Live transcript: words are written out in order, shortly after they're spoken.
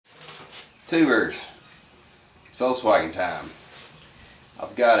Tubers, it's Volkswagen time.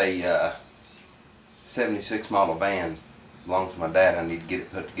 I've got a 76 model van, belongs to my dad. I need to get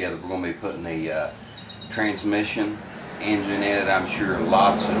it put together. We're going to be putting the transmission, engine in it, I'm sure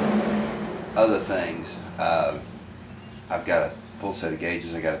lots of other things. I've got a full set of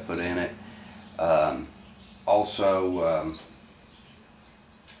gauges I got to put in it. Also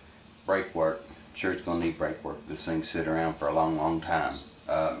brake work. I'm sure it's going to need brake work. This thing's sit around for a long time.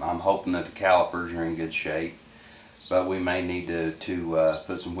 I'm hoping that the calipers are in good shape, but we may need to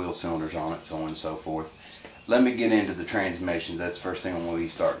put some wheel cylinders on it, so on and so forth. Let me get into the transmissions. That's the first thing I'm going to be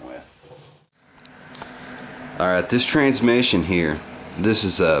starting with. Alright, this transmission here, this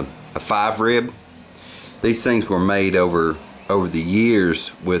is a 5-rib. These things were made over the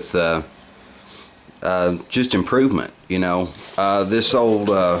years with just improvement, you know. This is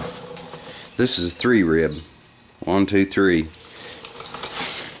a 3-rib. 1, 2, 3.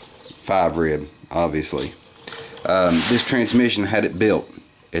 5-rib, obviously. This transmission had it built.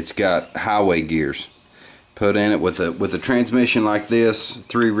 It's got highway gears put in it with a transmission like this,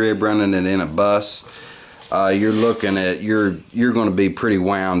 3-rib running it in a bus. You're looking at you're going to be pretty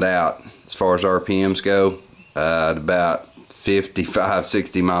wound out as far as RPMs go, at about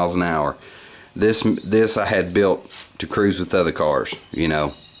 55-60 miles an hour. This I had built to cruise with other cars, you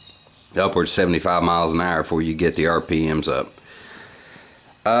know, upwards 75 miles an hour before you get the RPMs up.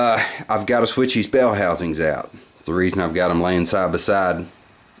 I've got to switch these bell housings out. It's the reason I've got them laying side by side.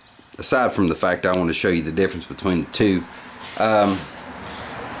 Aside from the fact I want to show you the difference between the two.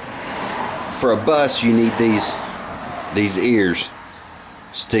 For a bus, you need these ears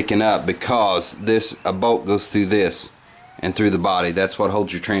sticking up because a bolt goes through this and through the body. That's what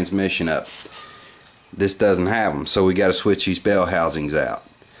holds your transmission up. This doesn't have them, so we got to switch these bell housings out.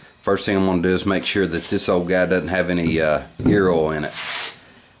 First thing I'm going to do is make sure that this old guy doesn't have any gear oil in it.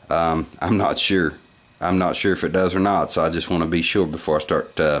 I'm not sure if it does or not, so I just want to be sure before I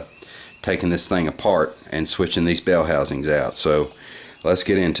start taking this thing apart and switching these bell housings out. So let's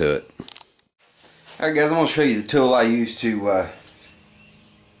get into it. Alright guys, I'm going to show you the tool I use to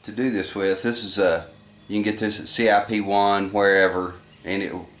do this with. This is you can get this at CIP1, wherever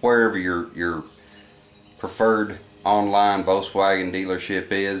your preferred online Volkswagen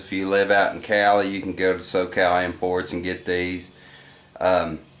dealership is. If you live out in Cali, you can go to SoCal Imports and get these.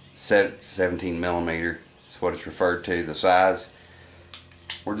 17 millimeter is what it's referred to, the size.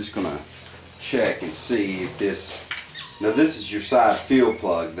 We're just going to check and see if this. Now this is your side fuel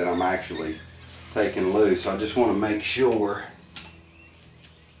plug that I'm actually taking loose. I just want to make sure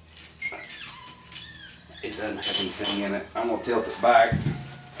it doesn't have anything in it. I'm going to tilt it back,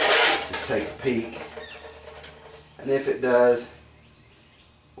 just take a peek, and if it does,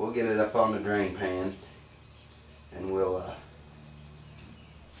 we'll get it up on the drain pan and we'll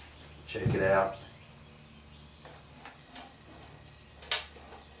check it out.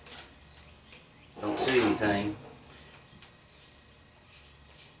 Don't see anything.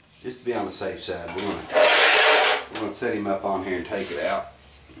 Just to be on the safe side, we're going to set him up on here and take it out.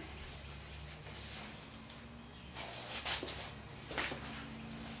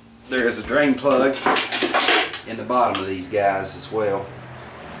 There is a drain plug in the bottom of these guys as well.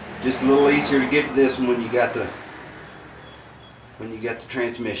 Just a little easier to get to this one when you got the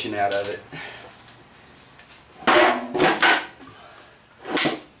transmission out of it.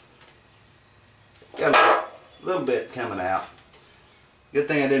 Got a little bit coming out. Good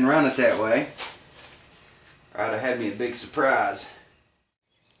thing I didn't run it that way. Alright, it had me a big surprise.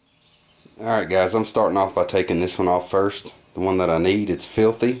 Alright guys, I'm starting off by taking this one off first. The one that I need, it's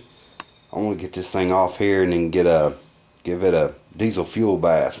filthy. I want to get this thing off here and then give it a diesel fuel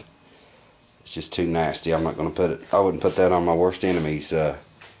bath. It's just too nasty. I'm not going to put it, I wouldn't put that on my worst enemy's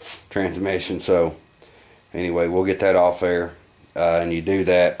transmission. So anyway, we'll get that off there. And you do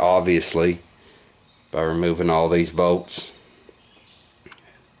that obviously by removing all these bolts.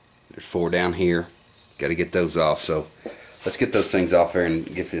 There's 4 down here. Got to get those off. So let's get those things off there and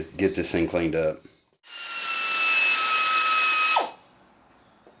get this thing cleaned up.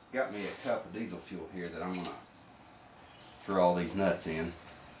 Got me a cup of diesel fuel here that I'm going to throw all these nuts in.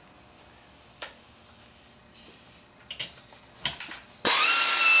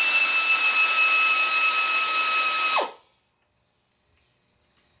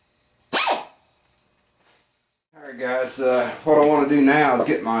 Alright guys, what I want to do now is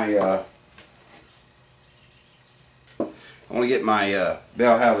get my I want to get my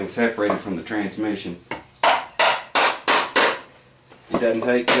bell housing separated from the transmission. It doesn't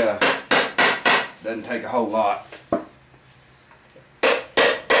take a whole lot.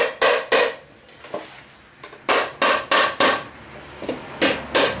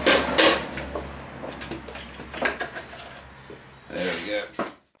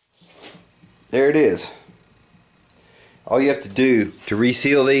 there it is. All you have to do to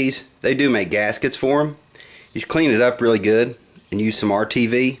reseal these, they do make gaskets for them. You just clean it up really good and use some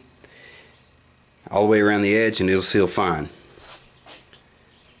RTV all the way around the edge and it'll seal fine.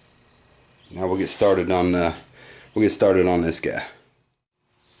 Now we'll get started on this guy.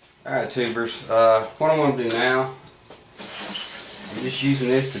 Alright tubers, what I'm going to do now, I'm just using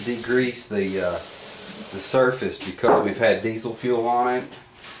this to degrease the surface because we've had diesel fuel on it.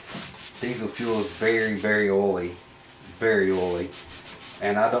 Diesel fuel is very, very oily. Very oily.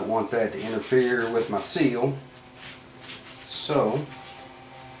 And I don't want that to interfere with my seal. So,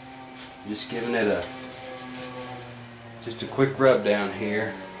 just giving it just a quick rub down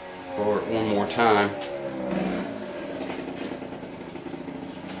here for it one more time.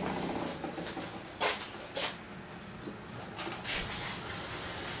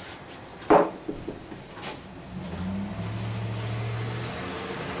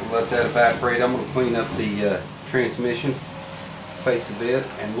 Let that evaporate. I'm going to clean up the transmission face a bit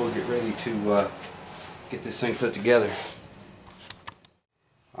and we'll get ready to get this thing put together.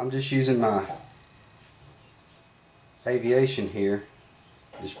 I'm just using my aviation here,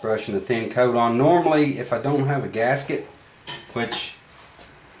 just brushing a thin coat on. Normally if I don't have a gasket, which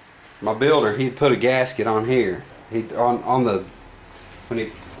my builder, he'd put a gasket on here. When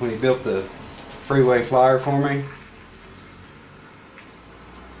he built the Freeway Flyer for me,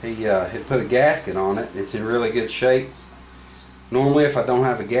 he had put a gasket on it. It's in really good shape. Normally if I don't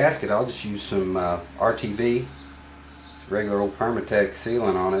have a gasket, I'll just use some RTV, regular old Permatex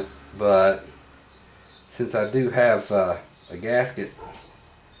sealant on it, but since I do have a gasket,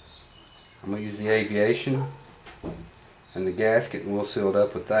 I'm going to use the aviation and the gasket and we'll seal it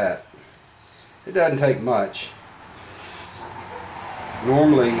up with that. It doesn't take much.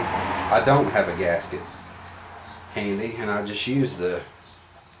 Normally I don't have a gasket handy and I just use the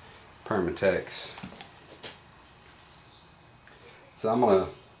Permatex. So I'm going to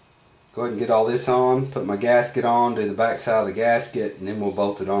go ahead and get all this on, put my gasket on, do the back side of the gasket, and then we'll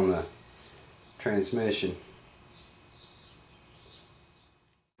bolt it on the transmission.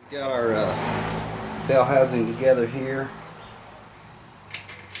 Got our bell housing together here.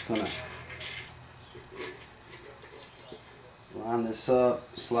 Just going to line this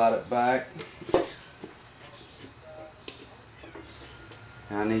up, slide it back.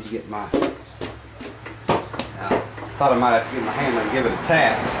 I need to get my, I thought I might have to get my hammer and give it a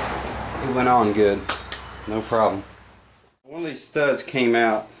tap. It went on good, no problem. One of these studs came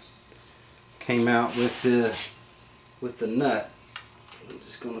out with the nut. I'm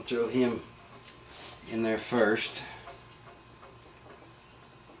just going to throw him in there first.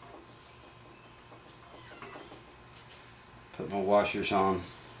 Put my washers on.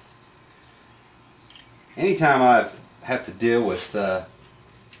 Anytime I have to deal with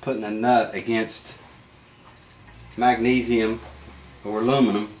putting a nut against magnesium or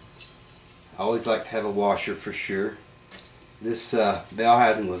aluminum, I always like to have a washer for sure. This bell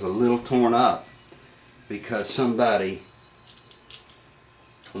housing was a little torn up because somebody,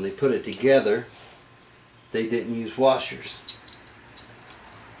 when they put it together, they didn't use washers.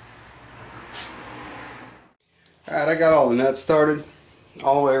 Alright, I got all the nuts started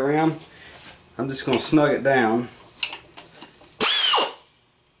all the way around. I'm just going to snug it down.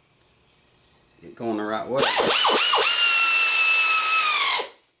 Get going the right way.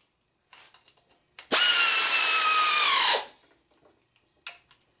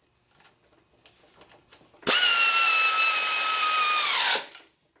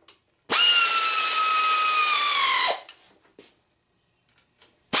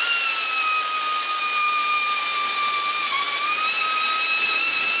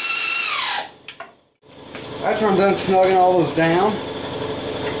 After I'm done snugging all those down,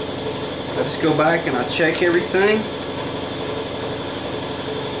 I just go back and I check everything.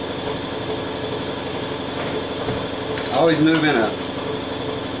 I always move in a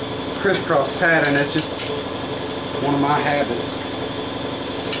crisscross pattern. That's just one of my habits.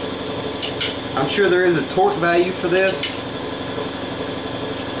 I'm sure there is a torque value for this,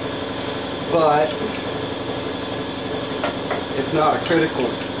 but it's not a critical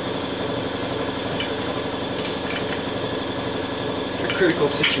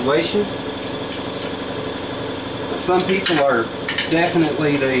situation. But some people are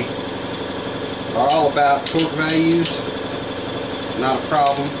definitely, they are all about torque values. Not a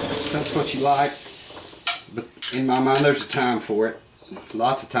problem. That's what you like. But in my mind, there's a time for it.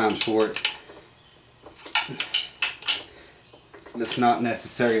 Lots of times for it. That's not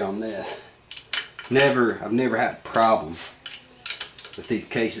necessary on this. I've never had a problem with these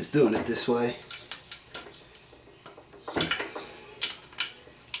cases doing it this way.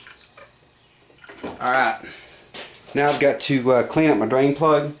 Alright, now I've got to clean up my drain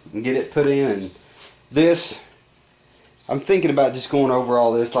plug and get it put in, and this, I'm thinking about just going over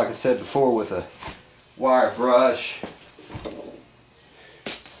all this, like I said before, with a wire brush,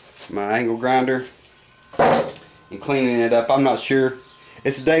 my angle grinder, and cleaning it up. I'm not sure.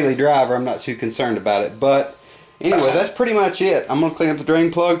 It's a daily driver. I'm not too concerned about it. But anyway, that's pretty much it. I'm going to clean up the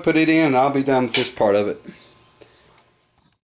drain plug, put it in, and I'll be done with this part of it.